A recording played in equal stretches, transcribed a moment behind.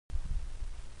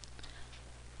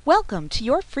Welcome to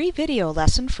your free video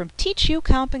lesson from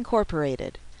TeachUComp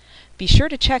Incorporated. Be sure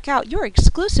to check out your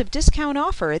exclusive discount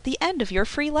offer at the end of your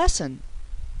free lesson.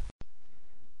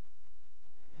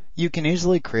 You can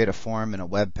easily create a form in a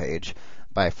web page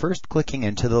by first clicking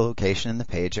into the location in the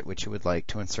page at which you would like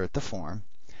to insert the form,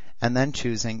 and then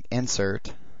choosing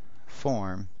Insert,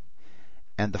 Form,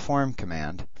 and the Form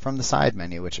command from the side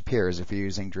menu which appears if you're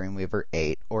using Dreamweaver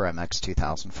 8 or MX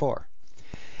 2004.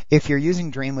 If you're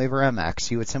using Dreamweaver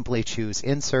MX, you would simply choose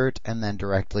Insert and then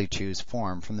directly choose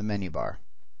Form from the menu bar.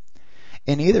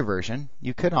 In either version,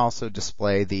 you could also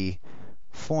display the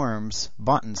Forms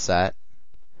button set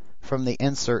from the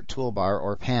Insert toolbar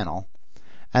or panel,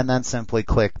 and then simply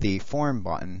click the Form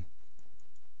button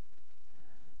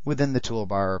within the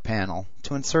toolbar or panel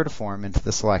to insert a form into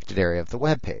the selected area of the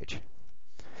web page.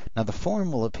 Now the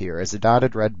form will appear as a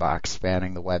dotted red box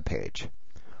spanning the web page.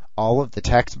 All of the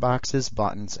text boxes,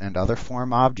 buttons, and other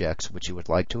form objects which you would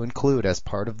like to include as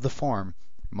part of the form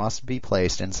must be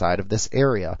placed inside of this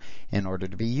area in order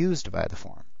to be used by the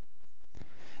form.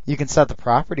 You can set the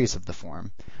properties of the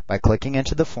form by clicking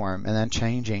into the form and then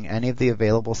changing any of the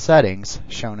available settings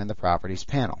shown in the Properties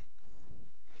panel.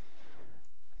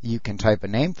 You can type a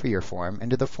name for your form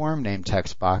into the Form Name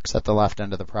text box at the left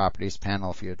end of the Properties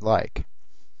panel if you'd like.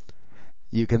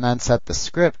 You can then set the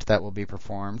script that will be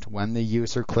performed when the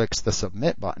user clicks the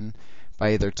Submit button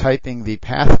by either typing the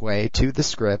pathway to the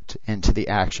script into the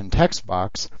Action text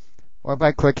box or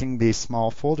by clicking the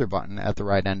Small Folder button at the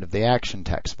right end of the Action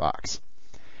text box.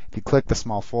 If you click the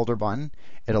Small Folder button,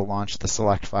 it'll launch the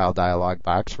Select File dialog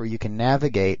box where you can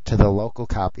navigate to the local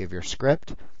copy of your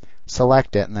script,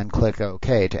 select it, and then click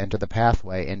OK to enter the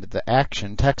pathway into the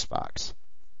Action text box.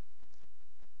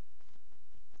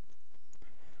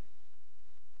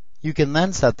 You can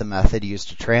then set the method used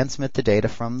to transmit the data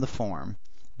from the form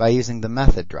by using the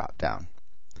Method drop-down.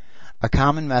 A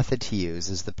common method to use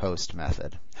is the POST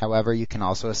method. However, you can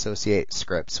also associate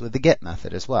scripts with the GET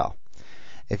method as well.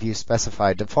 If you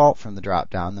specify default from the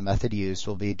drop-down, the method used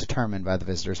will be determined by the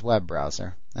visitor's web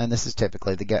browser, and this is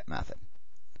typically the GET method.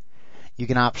 You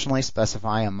can optionally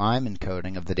specify a Mime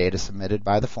encoding of the data submitted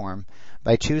by the form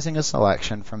by choosing a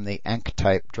selection from the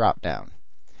EncType drop-down.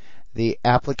 The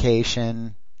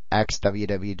application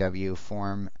XWWW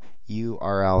form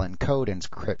URL encode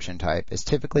encryption type is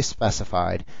typically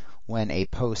specified when a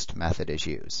POST method is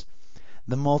used.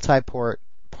 The multi-part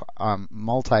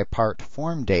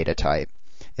form data type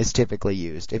is typically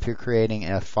used if you're creating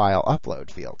a file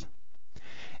upload field.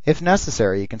 If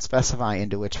necessary, you can specify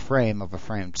into which frame of a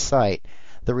framed site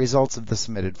the results of the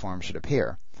submitted form should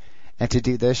appear. And to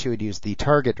do this, you would use the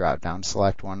Target drop-down to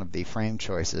select one of the frame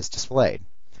choices displayed.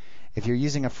 If you're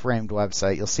using a framed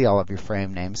website, you'll see all of your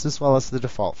frame names as well as the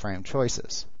default frame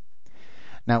choices.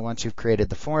 Now, once you've created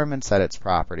the form and set its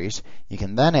properties, you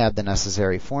can then add the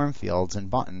necessary form fields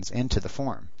and buttons into the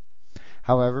form.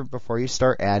 However, before you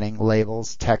start adding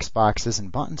labels, text boxes, and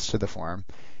buttons to the form,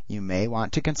 you may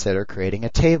want to consider creating a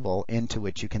table into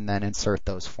which you can then insert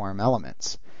those form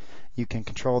elements. You can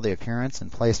control the appearance and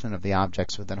placement of the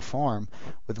objects within a form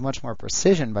with much more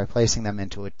precision by placing them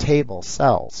into a table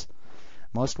cells.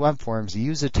 Most web forms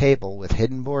use a table with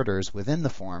hidden borders within the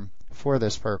form for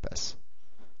this purpose.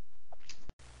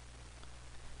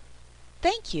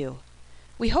 Thank you.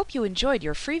 We hope you enjoyed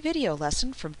your free video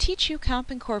lesson from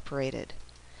TeachUComp Incorporated.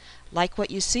 Like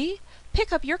what you see?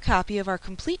 Pick up your copy of our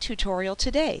complete tutorial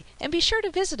today and be sure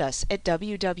to visit us at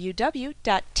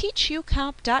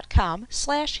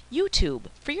www.teachucomp.com/YouTube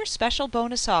for your special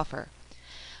bonus offer.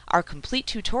 Our complete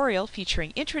tutorial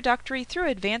featuring introductory through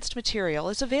advanced material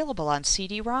is available on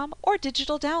CD-ROM or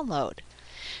digital download.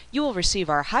 You will receive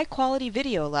our high-quality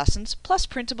video lessons plus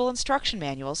printable instruction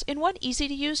manuals in one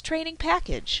easy-to-use training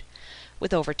package.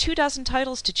 With over 24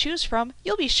 titles to choose from,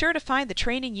 you'll be sure to find the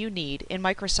training you need in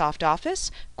Microsoft Office,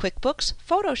 QuickBooks,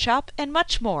 Photoshop, and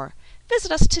much more.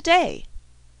 Visit us today.